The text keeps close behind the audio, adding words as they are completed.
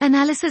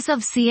Analysis of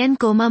CN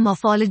Coma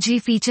morphology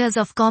features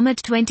of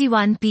Comet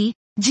 21P,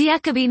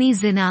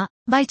 Giacobini-Zinner,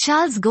 by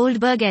Charles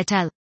Goldberg et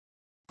al.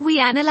 We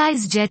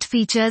analyze jet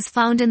features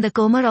found in the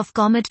Coma of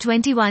Comet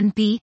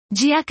 21P,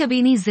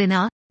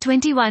 Giacobini-Zinner,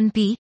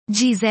 21P,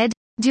 GZ,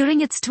 during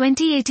its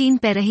 2018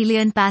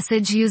 perihelion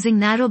passage using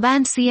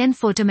narrowband CN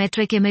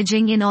photometric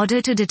imaging in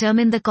order to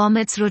determine the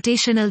comet's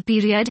rotational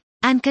period,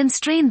 and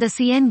constrain the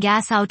CN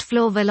gas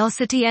outflow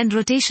velocity and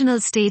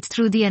rotational state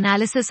through the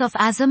analysis of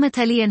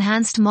azimuthally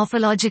enhanced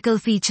morphological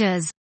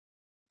features.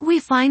 We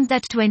find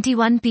that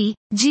 21P,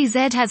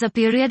 GZ has a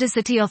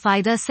periodicity of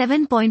either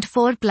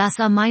 7.4 plus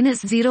or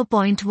minus 0.1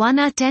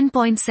 or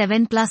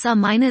 10.7 plus or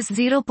minus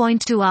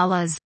 0.2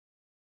 hours.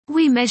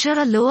 We measure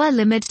a lower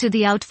limit to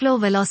the outflow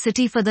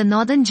velocity for the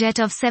northern jet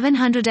of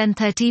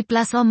 730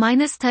 plus or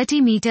minus 30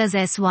 meters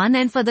S1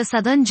 and for the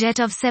southern jet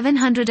of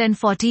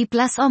 740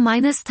 plus or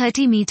minus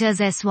 30 meters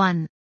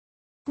S1.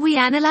 We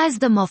analyze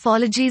the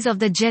morphologies of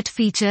the jet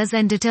features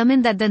and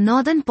determine that the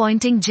northern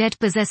pointing jet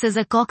possesses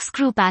a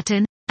corkscrew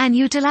pattern, and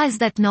utilize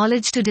that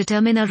knowledge to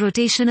determine a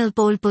rotational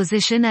pole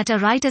position at a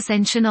right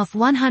ascension of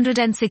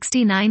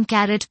 169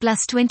 carat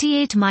plus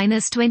 28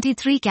 minus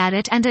 23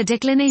 carat and a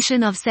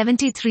declination of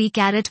 73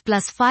 carat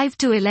plus 5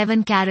 to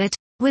 11 carat,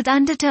 with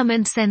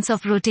undetermined sense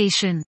of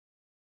rotation.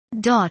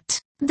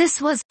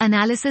 This was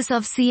Analysis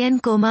of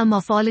CN Coma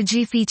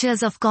Morphology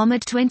Features of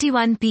Comet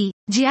 21P,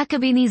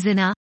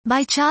 Giacobini-Zinner,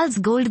 by Charles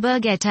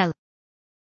Goldberg et al.